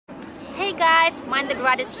Hey guys, Mind the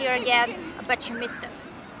Grad is here again. I bet you missed us.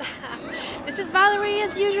 This is Valerie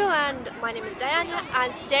as usual, and my name is Diana,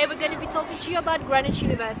 and today we're going to be talking to you about Greenwich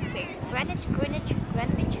University. Greenwich?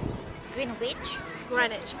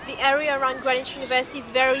 Greenwich. The area around Greenwich University is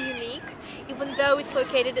very unique. Even though it's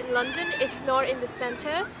located in London, it's not in the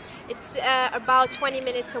centre. It's about 20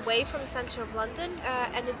 minutes away from the centre of London,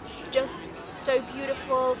 and it's just so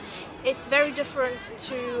beautiful. It's very different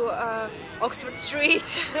to Oxford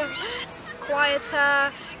Street. It's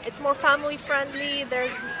quieter, it's more family friendly,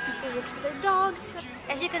 there's people walking their dogs.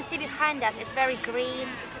 As you can see behind us, it's very green,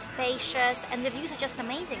 spacious, and the views are just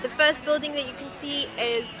amazing. The first building that you can see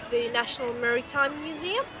is the National Maritime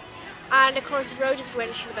Museum, and across the road is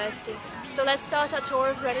Greenwich University. So let's start our tour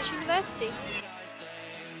of Greenwich University.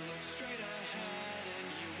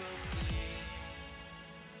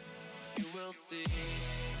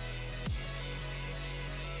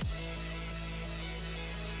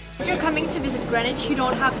 If you're coming to visit Greenwich, you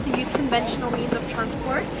don't have to use conventional means of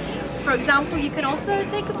transport. For example, you can also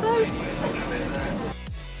take a boat.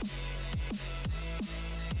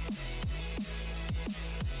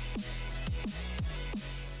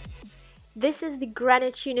 This is the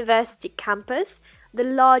Greenwich University campus, the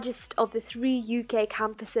largest of the 3 UK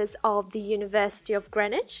campuses of the University of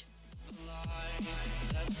Greenwich.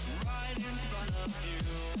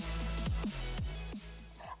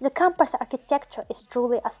 The campus architecture is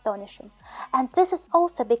truly astonishing, and this is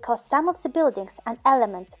also because some of the buildings and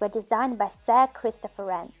elements were designed by Sir Christopher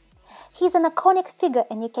Wren. He is an iconic figure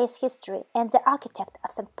in UK's history and the architect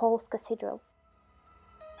of St Paul's Cathedral.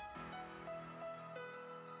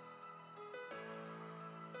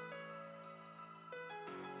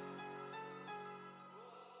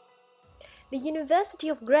 The University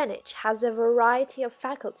of Greenwich has a variety of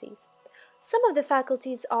faculties. Some of the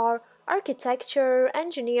faculties are Architecture,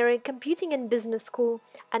 Engineering, Computing and Business School,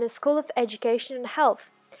 and a School of Education and Health.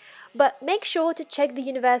 But make sure to check the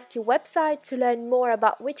university website to learn more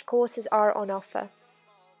about which courses are on offer.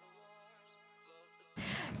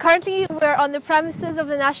 Currently, we're on the premises of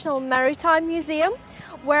the National Maritime Museum,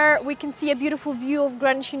 where we can see a beautiful view of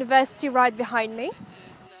Greenwich University right behind me.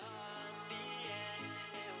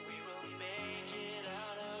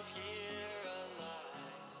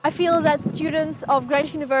 I feel that students of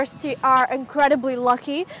Greenwich University are incredibly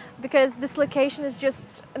lucky because this location is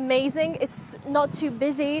just amazing. It's not too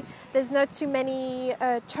busy, there's not too many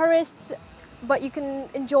tourists, but you can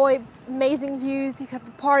enjoy amazing views. You have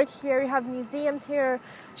the park here, you have museums here,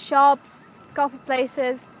 shops, coffee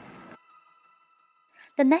places.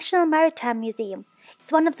 The National Maritime Museum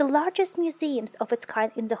is one of the largest museums of its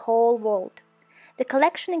kind in the whole world. The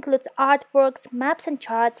collection includes artworks, maps and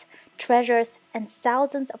charts, treasures, and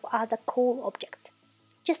thousands of other cool objects.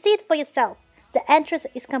 Just see it for yourself. The entrance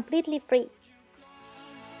is completely free.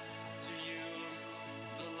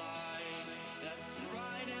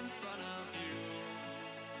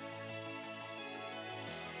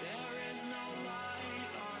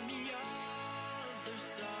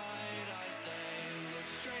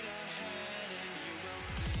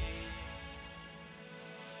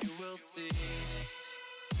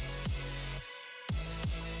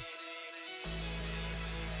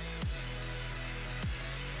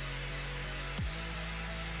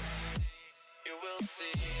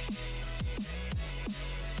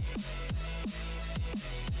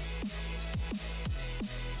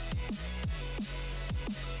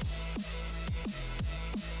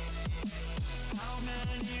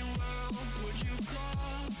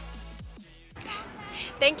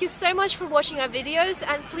 Thank you so much for watching our videos,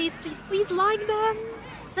 and please like them.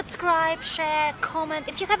 Subscribe, share, comment.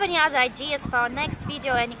 If you have any other ideas for our next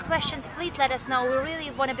video, any questions, please let us know. We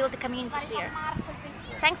really want to build a community here.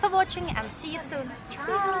 Thanks for watching and see you soon.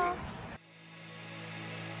 Ciao!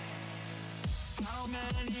 How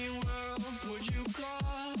many worlds would you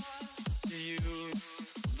cross to use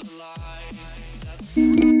the light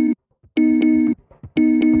that's